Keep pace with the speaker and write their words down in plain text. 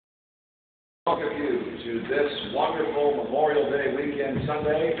welcome you to this wonderful Memorial Day weekend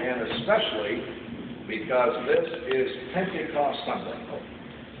Sunday, and especially because this is Pentecost Sunday,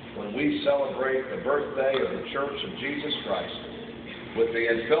 when we celebrate the birthday of the Church of Jesus Christ with the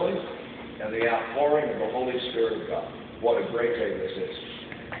infilling and the outpouring of the Holy Spirit of God. What a great day this is.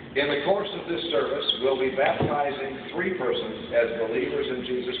 In the course of this service, we'll be baptizing three persons as believers in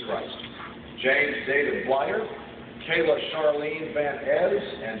Jesus Christ: James David Blyer, Kayla Charlene Van Ez,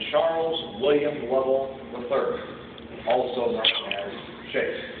 and Charles William Lovell III, also known as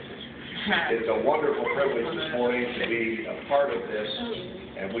Chase. It's a wonderful privilege this morning to be a part of this,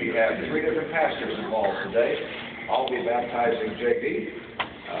 and we have three different pastors involved today. I'll be baptizing J.D.,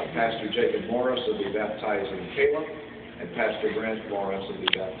 Pastor Jacob Morris will be baptizing Kayla, and Pastor Brent Lawrence will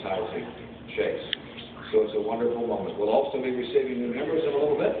be baptizing Chase. So it's a wonderful moment. We'll also be receiving new members in a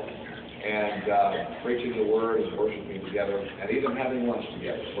little bit, and preaching the Word and worshiping together, and even having lunch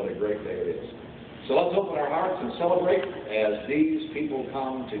together. What a great day it is. So let's open our hearts and celebrate as these people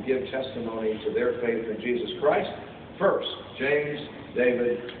come to give testimony to their faith in Jesus Christ. First, James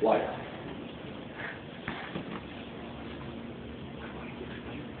David Blyer.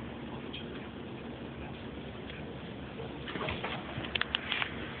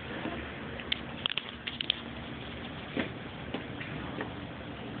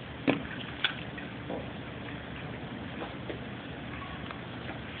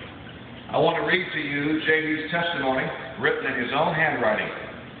 I want to read to you J.D.'s testimony, written in his own handwriting.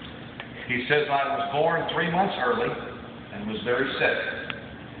 He says, "I was born 3 months early and was very sick.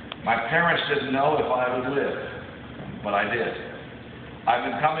 My parents didn't know if I would live, but I did. I've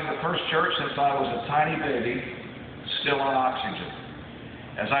been coming to First Church since I was a tiny baby, still on oxygen.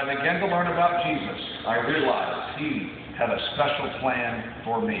 As I began to learn about Jesus, I realized He had a special plan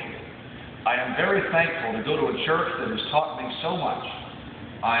for me. I am very thankful to go to a church that has taught me so much.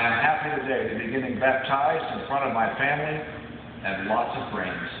 I am happy today to be getting baptized in front of my family and lots of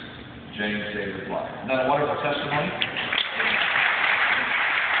friends." James David Blyer. Isn't that a wonderful testimony?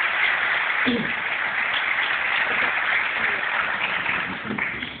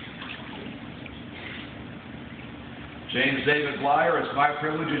 James David Blyer, it's my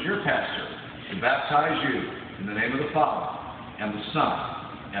privilege as your pastor to baptize you in the name of the Father, and the Son,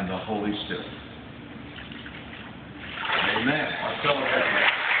 and the Holy Spirit. Amen. Let's celebrate.